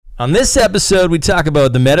On this episode, we talk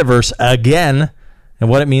about the metaverse again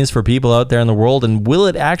and what it means for people out there in the world, and will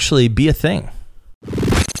it actually be a thing?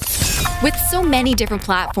 With so many different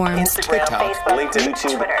platforms, Instagram, Facebook, LinkedIn,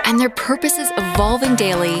 YouTube, and their purposes evolving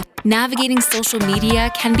daily, navigating social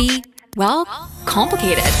media can be, well,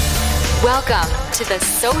 complicated. Welcome to the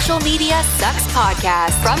Social Media Sucks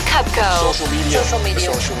podcast from Cupco. Social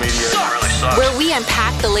media. Really sucks. Where we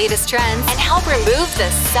unpack the latest trends and help remove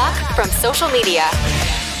the suck from social media.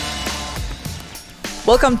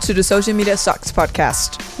 Welcome to the Social Media Sucks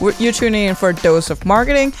podcast. You're tuning in for a dose of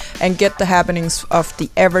marketing and get the happenings of the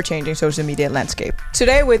ever-changing social media landscape.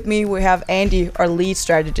 Today with me, we have Andy, our lead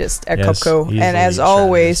strategist at Cupco. And as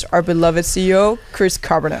always, our beloved CEO, Chris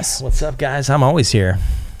Carbonas. What's up, guys? I'm always here.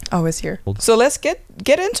 Always here. So let's get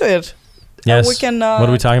into it. Yes. We can, what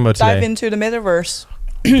are we talking about today? Dive into the metaverse.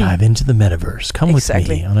 Dive into the metaverse. Come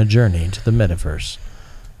Exactly. with me on a journey into the metaverse.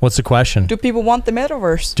 What's the question? Do people want the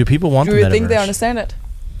metaverse? Do people want the metaverse? Do you think they understand it?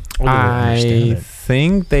 I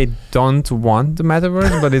think they don't want the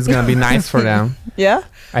metaverse, but it's gonna be nice for them. Yeah?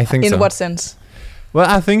 I think so. In what sense? Well,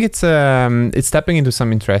 I think it's stepping into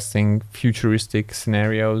some interesting futuristic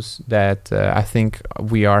scenarios that I think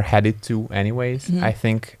we are headed to anyways. Mhm. I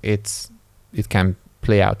think it can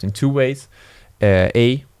play out in two ways.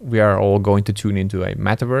 A, we are all going to tune into a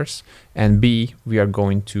metaverse, and B, we are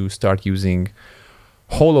going to start using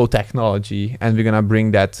holo technology, and we're gonna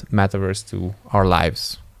bring that metaverse to our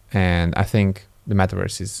lives. And I think the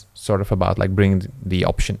metaverse is sort of about like bringing the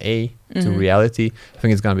option A to reality. I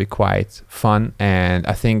think it's gonna be quite fun, and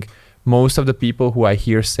I think most of the people who I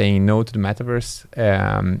hear saying no to the metaverse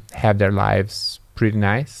have their lives pretty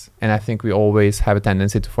nice. And I think we always have a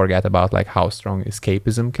tendency to forget about like how strong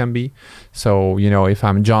escapism can be. So, you know, if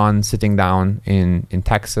I'm John sitting down in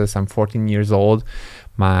Texas, I'm 14 years old.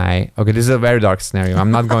 Okay, this is a very dark scenario.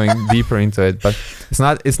 I'm not going deeper into it, but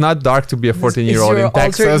it's not dark to be a 14-year-old in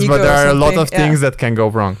Texas, but there are a lot of things that can go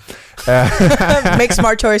wrong. Make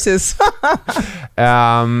smart choices.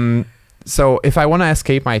 So if I want to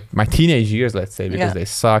escape my teenage years, let's say, because they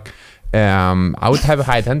suck, I would have a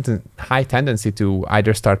high tendency to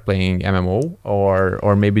either start playing MMO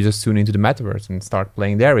or maybe just tune into the metaverse and start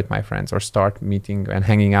playing there with my friends, or start meeting and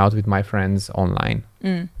hanging out with my friends online.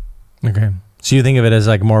 Okay. So you think of it as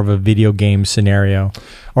like more of a video game scenario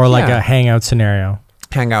or like a hangout scenario?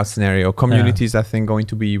 Hangout scenario. Communities, I think, going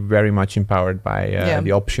to be very much empowered by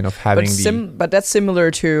the option of having but that's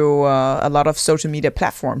similar to a lot of social media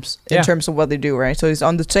platforms in terms of what they do, right? So it's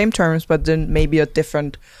on the same terms, but then maybe a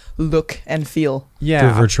different look and feel.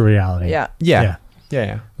 To virtual reality. Yeah.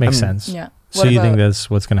 Makes sense. Yeah. So you think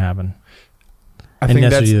that's what's going to happen? I think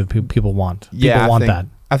that's what people want. Yeah, People want that.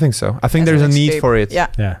 I think so. I think there's a need for it.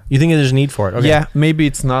 Yeah. You think there's a need for it? Okay. Yeah, maybe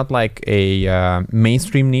it's not like a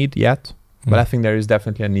mainstream need yet, but I think there is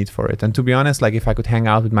definitely a need for it. And to be honest, like if I could hang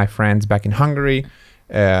out with my friends back in Hungary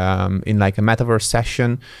in like a metaverse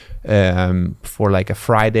session for like a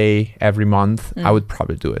Friday every month, I would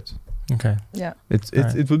probably do it. Okay. Yeah.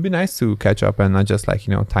 It would be nice to catch up and not just like,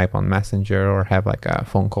 you know, type on Messenger or have like a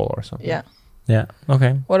phone call or something. Yeah. Yeah.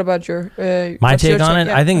 Okay. What about your my take on it?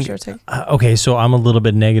 Yeah, I think okay. So I'm a little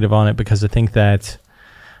bit negative on it because I think that.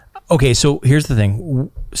 Okay, so here's the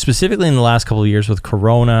thing. Specifically in the last couple of years with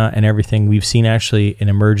Corona and everything, we've seen actually an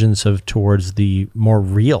emergence of towards the more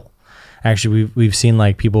real. Actually, we've seen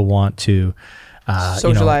like people want to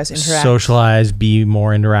socialize, interact. Socialize, be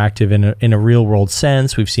more interactive in a real world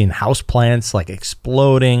sense. We've seen houseplants like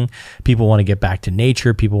exploding. People want to get back to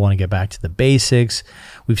nature. People want to get back to the basics.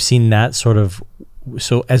 We've seen that sort of.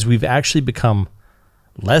 So as we've actually become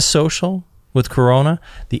less social with Corona,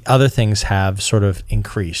 the other things have sort of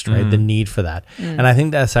increased, right? The need for that. And I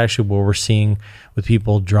think that's actually what we're seeing with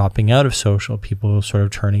people dropping out of social, people sort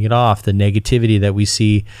of turning it off, the negativity that we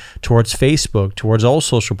see towards Facebook, towards all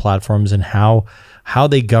social platforms, and how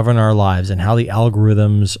they govern our lives and how the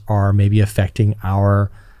algorithms are maybe affecting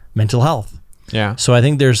our mental health. Yeah. So I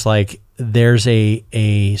think there's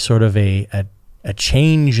a sort of a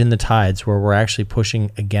change in the tides where we're actually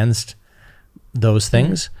pushing against those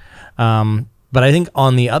things. But I think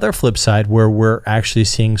on the other flip side, where we're actually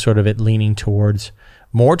seeing sort of it leaning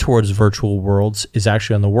more towards virtual worlds is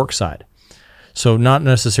actually on the work side. So not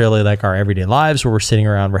necessarily like our everyday lives where we're sitting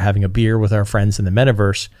around, we're having a beer with our friends in the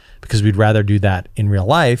metaverse because we'd rather do that in real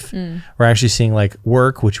life. We're actually seeing like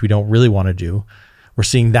work, which we don't really want to do. We're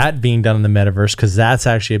seeing that being done in the metaverse because that's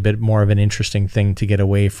actually a bit more of an interesting thing to get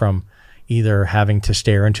away from either having to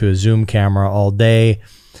stare into a Zoom camera all day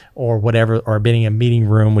or whatever, or being in a meeting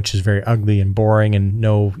room, which is very ugly and boring and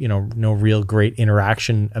no real great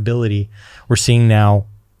interaction ability. We're seeing now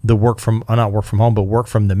the work from the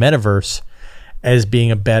metaverse as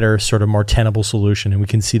being a better, sort of more tenable solution. And we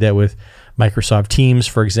can see that with Microsoft Teams,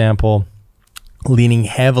 for example, leaning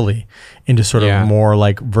heavily into sort of more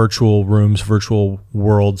like virtual rooms, virtual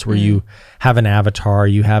worlds where you have an avatar,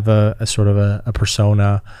 you have a sort of a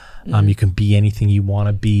persona, you can be anything you want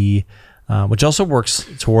to be, which also works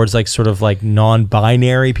towards like sort of like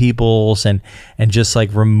non-binary peoples and just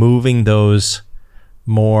like removing those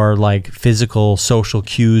more like physical social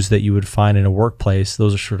cues that you would find in a workplace.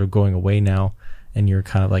 Those are sort of going away now. And you're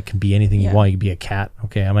kind of like, can be anything you want. You can be a cat.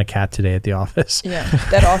 Okay, I'm a cat today at the office. Yeah,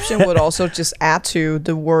 that option would also just add to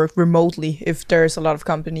the work remotely. If there's a lot of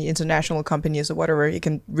international companies or whatever, you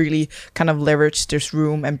can really kind of leverage this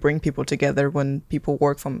room and bring people together when people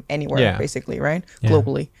work from anywhere, basically, right?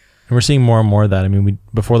 Globally. And we're seeing more and more of that. I mean,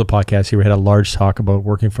 before the podcast here, we had a large talk about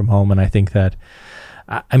working from home. And I think that,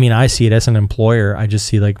 I see it as an employer. I just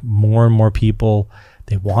see like more and more people,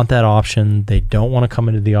 they want that option. They don't want to come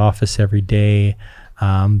into the office every day.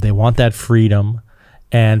 They want that freedom,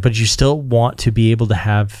 but you still want to be able to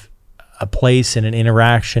have a place and an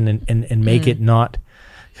interaction and make it not,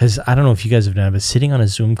 because I don't know if you guys have done it, but sitting on a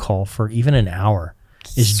Zoom call for even an hour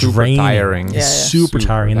is super draining. tiring. Super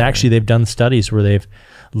tiring. And actually, they've done studies where they've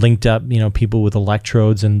linked up, people with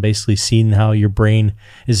electrodes and basically seen how your brain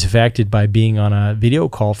is affected by being on a video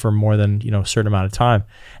call for more than, a certain amount of time.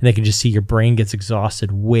 And they can just see your brain gets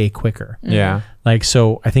exhausted way quicker. Yeah. Like,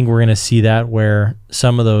 so I think we're going to see that where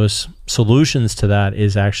some of those solutions to that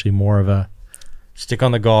is actually more of a stick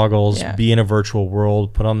on the goggles, be in a virtual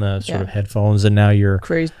world, put on the sort of headphones, and now you're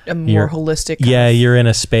create a more holistic. You're in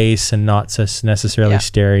a space and not just necessarily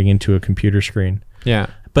staring into a computer screen. Yeah.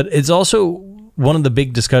 But it's also one of the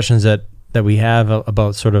big discussions that we have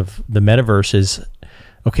about sort of the metaverse is,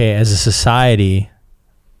 okay, as a society,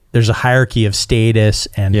 there's a hierarchy of status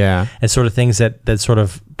and sort of things that sort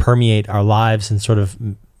of permeate our lives and sort of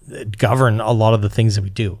govern a lot of the things that we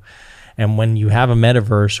do. And when you have a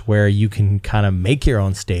metaverse where you can kind of make your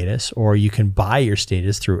own status, or you can buy your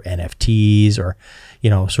status through NFTs or,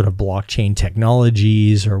 sort of blockchain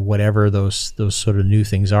technologies or whatever those sort of new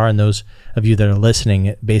things are. And those of you that are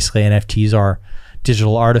listening, basically NFTs are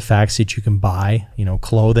digital artifacts that you can buy,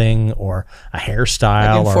 clothing or a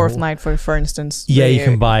hairstyle. Like in Fortnite, for instance. Yeah, you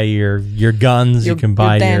can buy your guns, you can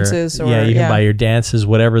buy your dances. You can buy your dances,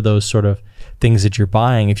 whatever those sort of things that you're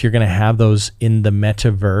buying. If you're going to have those in the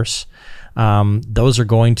metaverse, those are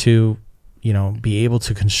going to, be able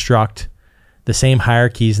to construct the same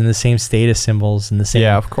hierarchies and the same status symbols and the same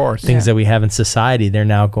of course. things that we have in society. They're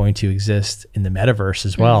now going to exist in the metaverse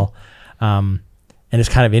as well. And it's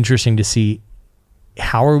kind of interesting to see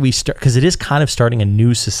how are we because it is kind of starting a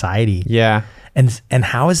new society. Yeah. And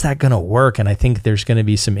how is that going to work? And I think there's going to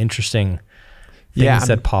be some interesting things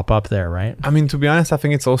that pop up there, right? I mean, to be honest, I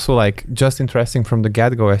think it's also like just interesting from the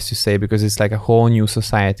get-go, as you say, because it's like a whole new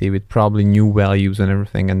society with probably new values and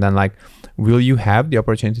everything. And then like, will you have the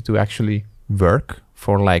opportunity to actually work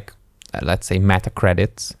for like, let's say meta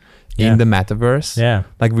credits in the metaverse? Yeah.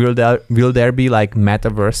 Like, will there be like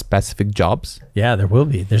metaverse specific jobs? Yeah, there will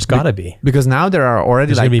be. There's got to be. Because now there are already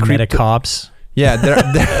there's like gonna be meta cops. Yeah.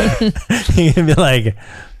 You can be like,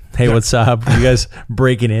 hey, what's up? You guys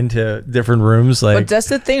breaking into different rooms? Like, but that's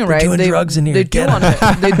the thing, right? Doing drugs in here. They do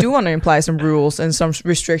want to imply some rules and some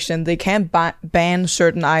restriction. They can't ban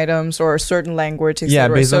certain items or a certain language, etc. Yeah,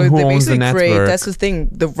 based on who owns the network. That's the thing,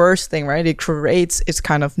 the worst thing, right? It creates its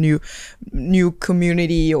kind of new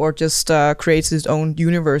community, or just creates its own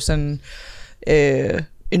universe and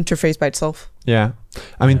interface by itself. Yeah,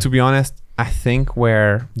 I mean, to be honest, I think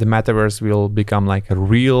where the metaverse will become like a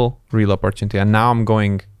real opportunity, and now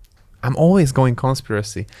I'm always going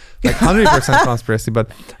conspiracy, like 100% conspiracy, but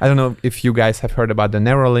I don't know if you guys have heard about the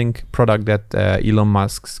Neuralink product that Elon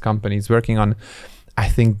Musk's company is working on. I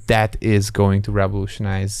think that is going to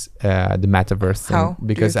revolutionize the metaverse thing. How?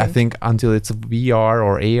 Because I think until it's VR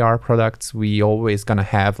or AR products, we always gonna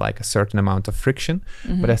have like a certain amount of friction.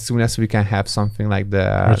 But as soon as we can have something like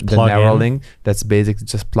the Neuralink, that's basically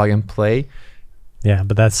just plug and play. Yeah,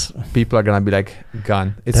 but that's people are gonna be like,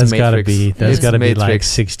 gone. It's that's Matrix. Gotta be like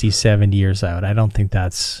 60, 70 years out. I don't think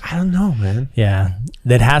that's. I don't know, man. Yeah,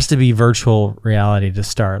 that has to be virtual reality to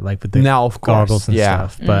start, like with the now, of course, goggles and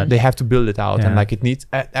stuff. But they have to build it out, and like it needs.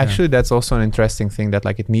 Actually, that's also an interesting thing, that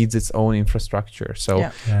like it needs its own infrastructure. So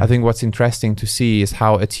I think what's interesting to see is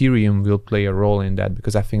how Ethereum will play a role in that,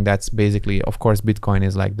 because I think that's basically, of course, Bitcoin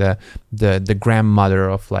is like the grandmother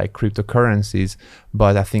of like cryptocurrencies.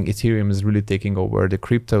 but I think Ethereum is really taking over the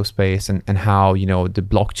crypto space, and how, you know, the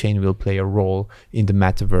blockchain will play a role in the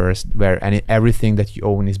metaverse, where everything that you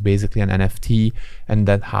own is basically an NFT, and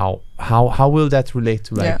that how will that relate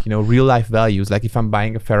to, like, you know, real life values? Like, if I'm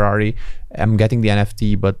buying a Ferrari, I'm getting the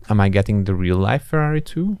NFT, but am I getting the real life Ferrari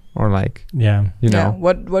too? Or like, you know,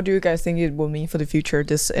 what do you guys think it will mean for the future?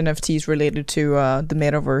 This NFTs related to the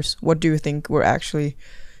metaverse. What do you think we're actually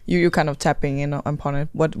you kind of tapping in upon it?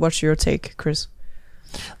 What's your take, Chris?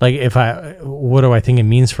 Like, what do I think it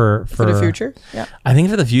means for the future? Yeah, I think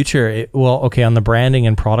for the future, on the branding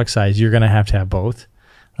and product side, you're going to have both.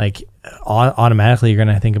 Like, automatically, you're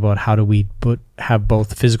going to think about how do we have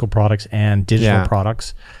both physical products and digital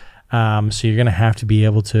products. So you're going to have to be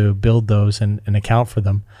able to build those and account for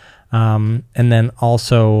them. And then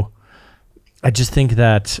also, I just think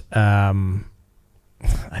that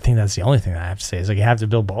I think that's the only thing that I have to say is, like, you have to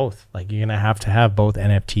build both. Like, you're going to have both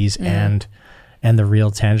NFTs and the real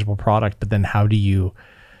tangible product. But then how do you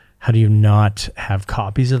not have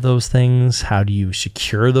copies of those things? How do you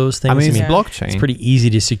secure those things? I mean, it's blockchain. It's pretty easy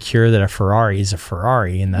to secure that a Ferrari is a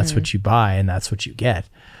Ferrari, and that's what you buy, and that's what you get.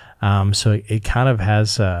 So it kind of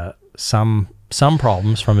has some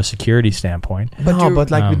problems from a security standpoint. But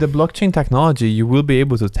like with the blockchain technology, you will be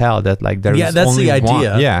able to tell that, like, there is that's only the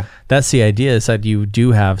idea. one. Yeah, that's the idea, is that you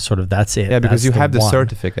do have sort of, that's it. Yeah, because you have the one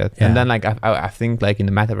certificate, and then, like, I think, like, in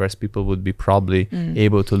the metaverse, people would be probably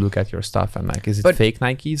able to look at your stuff and, like, is it fake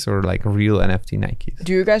Nikes or like real NFT Nikes?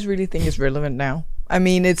 Do you guys really think it's relevant now? I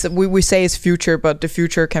mean, it's we say it's future, but the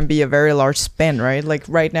future can be a very large span, right? Like,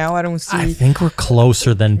 right now, I don't see. I think we're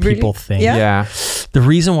closer than people think. Yeah. The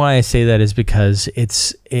reason why I say that is because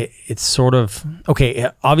it's sort of, okay,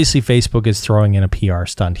 obviously Facebook is throwing in a PR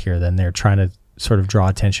stunt here. Then they're trying to sort of draw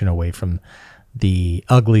attention away from the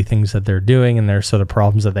ugly things that they're doing and their sort of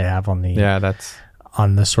problems that they have on the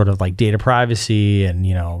on the sort of like data privacy and,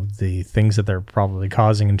 you know, the things that they're probably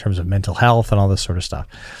causing in terms of mental health and all this sort of stuff.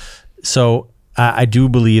 So I do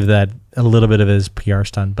believe that a little bit of it is PR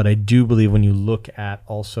stunt, but I do believe when you look at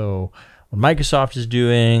also what Microsoft is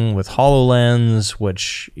doing with HoloLens,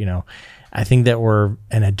 which, you know, I think that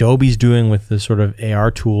and Adobe's doing with the sort of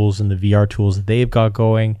AR tools and the VR tools that they've got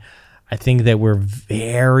going, I think that we're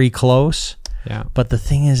very close. Yeah. But the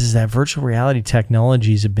thing is that virtual reality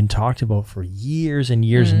technologies have been talked about for years and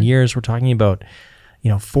years and years. We're talking about, you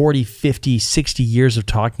know, 40, 50, 60 years of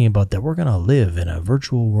talking about that we're going to live in a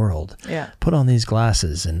virtual world. Yeah. Put on these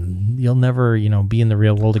glasses and you'll never, you know, be in the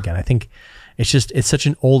real world again. I think it's such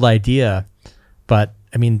an old idea, but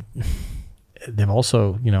I mean, they've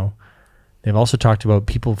also talked about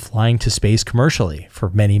people flying to space commercially for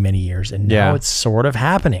many, many years. And now it's sort of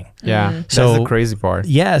happening. Yeah. So that's the crazy part.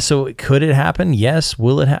 Yeah. So could it happen? Yes.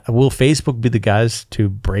 Will Facebook be the guys to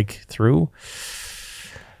break through?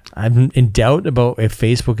 I'm in doubt about if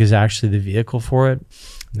Facebook is actually the vehicle for it.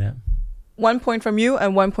 Yeah. 1 point from you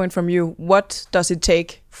and 1 point from you. What does it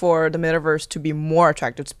take for the metaverse to be more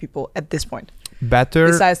attractive to people at this point? Better.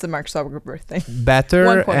 Besides the Mark Zuckerberg thing.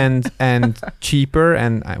 Better and cheaper.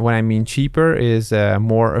 And when I mean cheaper is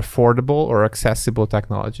more affordable or accessible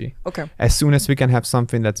technology. Okay. As soon as we can have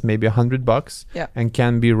something that's maybe $100 and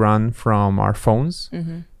can be run from our phones,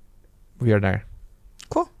 we are there.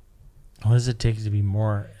 Cool. What does it take to be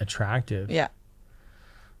more attractive? Yeah.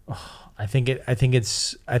 I'll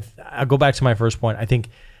go back to my first point. I think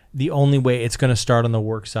the only way it's going to start on the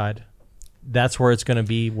work side. That's where it's going to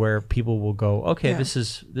be, where people will go, okay, this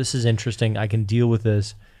is interesting. I can deal with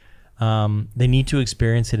this. They need to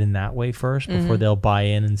experience it in that way first before they'll buy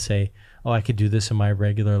in and say, oh, I could do this in my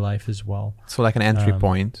regular life as well. So like an entry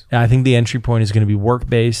point. I think the entry point is going to be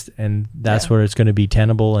work-based, and that's where it's going to be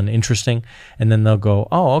tenable and interesting. And then they'll go,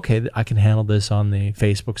 oh, okay, I can handle this on the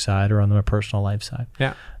Facebook side or on my personal life side.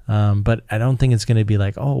 Yeah. But I don't think it's going to be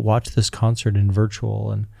like, oh, watch this concert in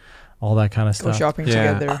virtual and all that kind of stuff. Go shopping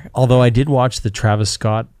together. Although I did watch the Travis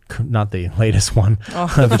Scott, not the latest one,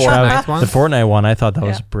 the Fortnite one. The Fortnite one. I thought that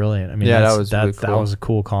was brilliant. I mean, that was really cool. That was a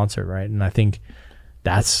cool concert, right? And I think it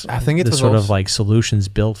the was sort of like solutions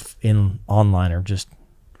built in online are just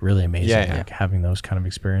really amazing. Yeah. Like having those kind of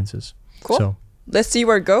experiences. Cool. So let's see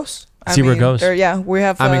where it goes. Where it goes. We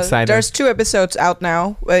have. I'm excited. There's 2 episodes out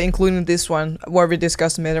now, including this one, where we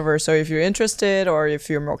discuss the metaverse. So if you're interested or if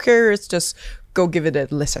you're more curious, just go give it a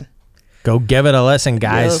listen. Go give it a listen,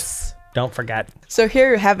 guys. Yes. Don't forget. So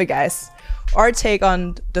here you have it, guys. Our take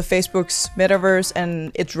on the Facebook's metaverse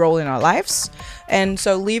and its role in our lives. And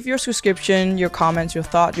so leave your subscription, your comments, your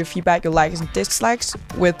thought, your feedback, your likes and dislikes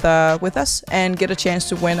with us, and get a chance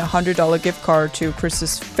to win $100 gift card to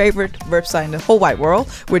Chris's favorite website in the whole wide world,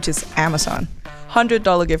 which is Amazon.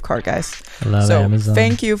 $100 gift card, guys. I love So Amazon.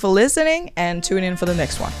 thank you for listening and tune in for the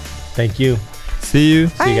next one. Thank you. See you.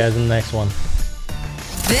 See you guys in the next one.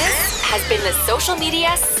 This has been the Social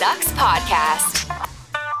Media Sucks Podcast.